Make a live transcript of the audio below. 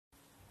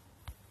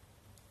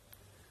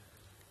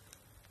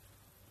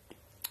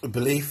The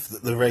belief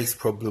that the race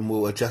problem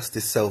will adjust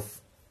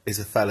itself is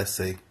a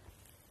fallacy.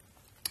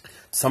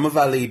 Some of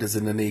our leaders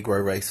in the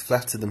Negro race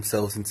flatter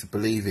themselves into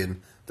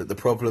believing that the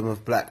problem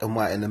of black and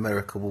white in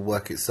America will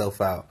work itself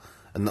out,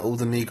 and that all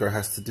the Negro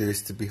has to do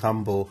is to be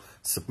humble,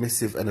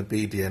 submissive and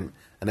obedient,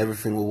 and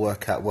everything will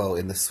work out well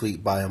in the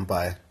sweet by and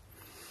by.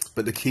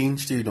 But the keen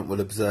student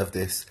will observe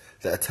this,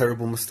 that a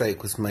terrible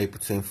mistake was made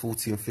between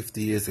 40 and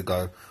 50 years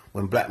ago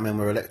when black men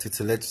were elected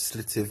to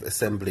legislative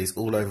assemblies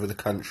all over the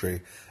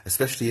country,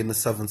 especially in the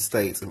southern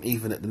states and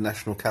even at the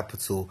national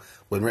capital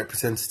when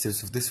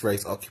representatives of this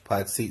race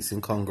occupied seats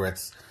in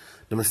Congress.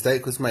 The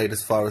mistake was made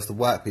as far as the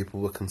white people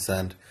were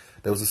concerned.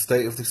 There was a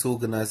state of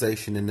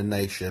disorganisation in the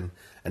nation,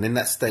 and in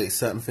that state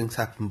certain things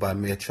happened by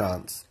mere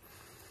chance.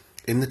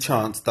 In the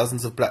chance,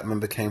 dozens of black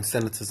men became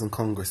senators and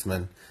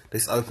congressmen.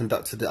 This opened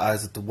up to the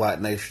eyes of the white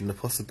nation the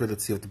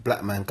possibility of the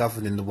black man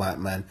governing the white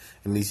man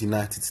in these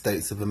United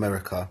States of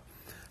America.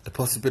 The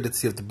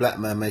possibility of the black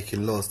man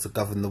making laws to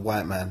govern the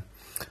white man.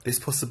 This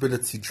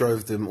possibility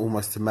drove them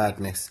almost to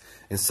madness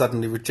in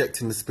suddenly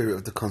rejecting the spirit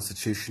of the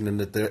Constitution and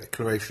the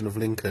Declaration of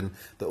Lincoln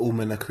that all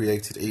men are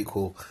created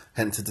equal.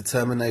 Hence a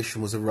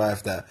determination was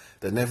arrived at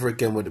that never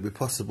again would it be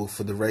possible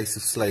for the race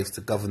of slaves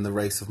to govern the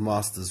race of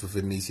masters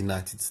within these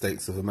United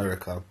States of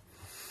America.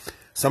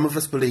 Some of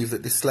us believe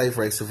that this slave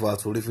race of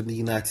ours will live in the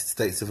United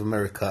States of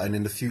America and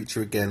in the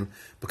future again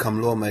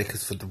become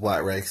lawmakers for the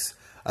white race,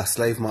 our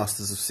slave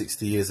masters of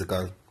 60 years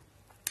ago.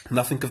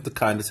 Nothing of the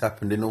kind has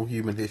happened in all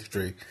human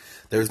history.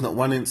 There is not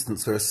one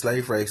instance where a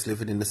slave race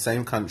living in the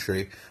same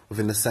country,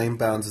 within the same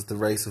bounds as the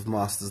race of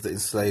masters that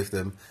enslaved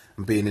them,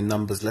 and being in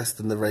numbers less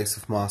than the race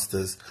of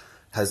masters,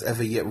 has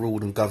ever yet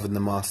ruled and governed the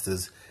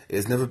masters. It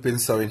has never been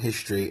so in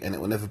history, and it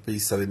will never be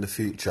so in the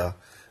future.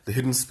 The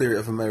hidden spirit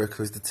of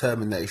America is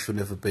determined that it shall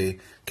never be,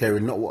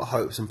 caring not what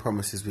hopes and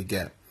promises we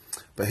get.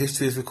 But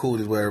history has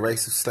recorded where a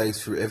race of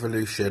slaves through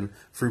evolution,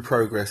 through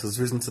progress, has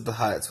risen to the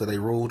heights where they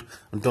ruled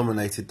and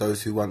dominated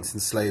those who once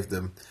enslaved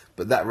them.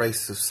 But that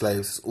race of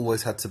slaves has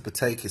always had to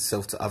betake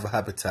itself to other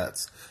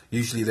habitats,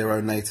 usually their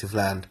own native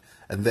land,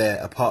 and there,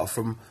 apart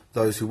from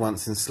those who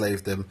once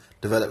enslaved them,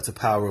 developed a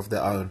power of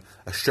their own,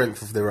 a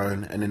strength of their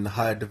own, and in the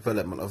higher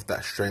development of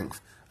that strength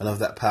and of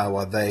that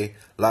power, they,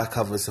 like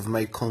others, have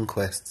made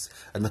conquests,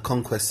 and the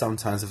conquests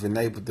sometimes have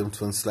enabled them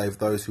to enslave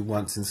those who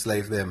once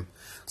enslaved them.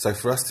 So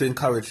for us to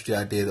encourage the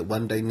idea that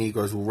one day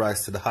Negroes will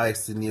rise to the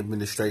highest in the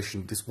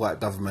administration of this white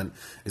government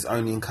is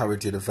only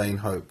encouraging a vain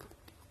hope.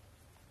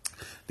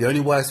 The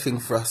only wise thing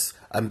for us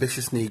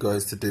ambitious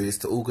Negroes to do is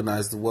to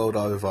organise the world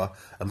over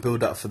and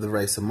build up for the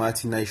race a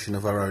mighty nation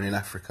of our own in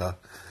Africa.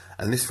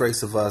 And this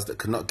race of ours that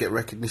could not get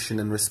recognition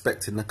and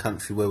respect in the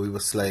country where we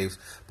were slaves,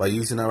 by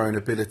using our own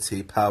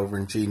ability, power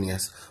and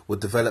genius, would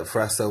develop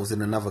for ourselves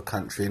in another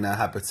country, in our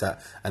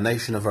habitat, a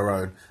nation of our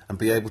own, and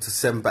be able to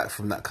send back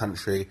from that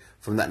country,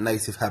 from that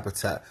native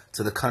habitat,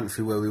 to the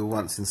country where we were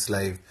once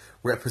enslaved,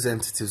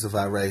 representatives of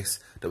our race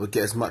that would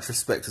get as much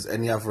respect as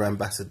any other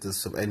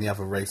ambassadors from any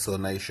other race or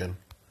nation.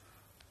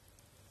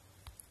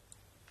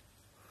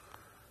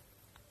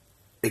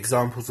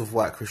 Examples of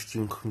white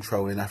Christian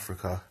control in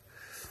Africa.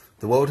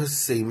 The world has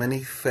seen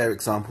many fair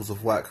examples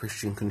of white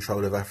Christian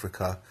control of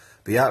Africa.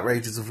 The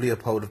outrages of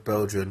Leopold of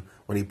Belgium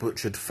when he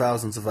butchered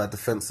thousands of our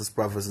defenceless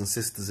brothers and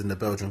sisters in the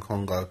Belgian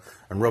Congo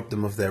and robbed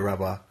them of their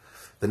rubber.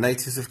 The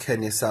natives of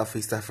Kenya,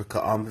 Southeast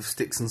Africa, armed with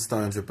sticks and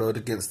stones, rebelled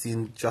against the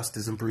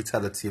injustice and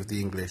brutality of the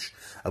English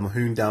and were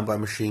hewn down by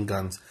machine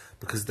guns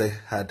because they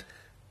did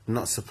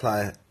not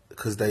supply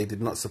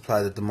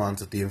the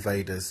demands of the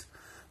invaders.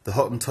 The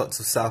Hottentots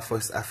of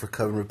Southwest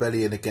Africa in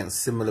rebellion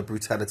against similar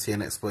brutality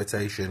and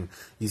exploitation,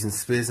 using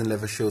spears and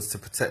leather shields to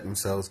protect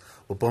themselves,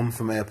 were bombed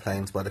from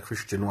airplanes by the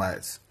Christian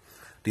whites.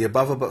 The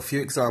above are but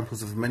few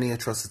examples of many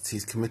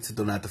atrocities committed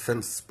on our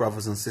defenceless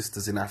brothers and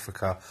sisters in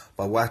Africa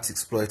by white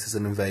exploiters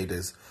and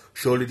invaders.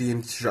 Surely the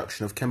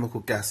introduction of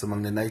chemical gas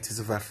among the natives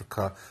of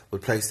Africa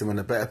would place them in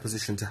a better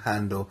position to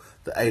handle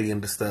the alien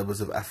disturbers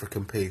of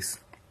African peace.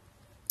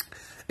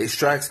 It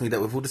strikes me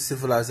that with all the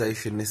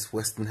civilization this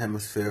Western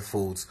Hemisphere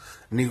affords,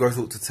 Negroes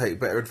ought to take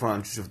better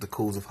advantage of the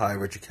cause of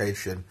higher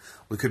education.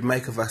 We could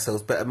make of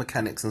ourselves better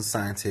mechanics and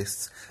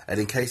scientists, and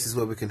in cases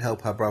where we can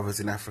help our brothers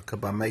in Africa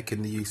by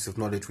making the use of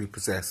knowledge we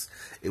possess,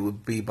 it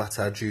would be but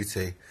our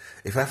duty.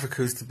 If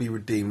Africa is to be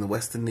redeemed, the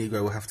Western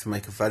Negro will have to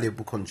make a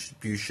valuable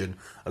contribution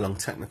along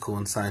technical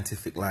and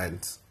scientific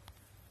lines.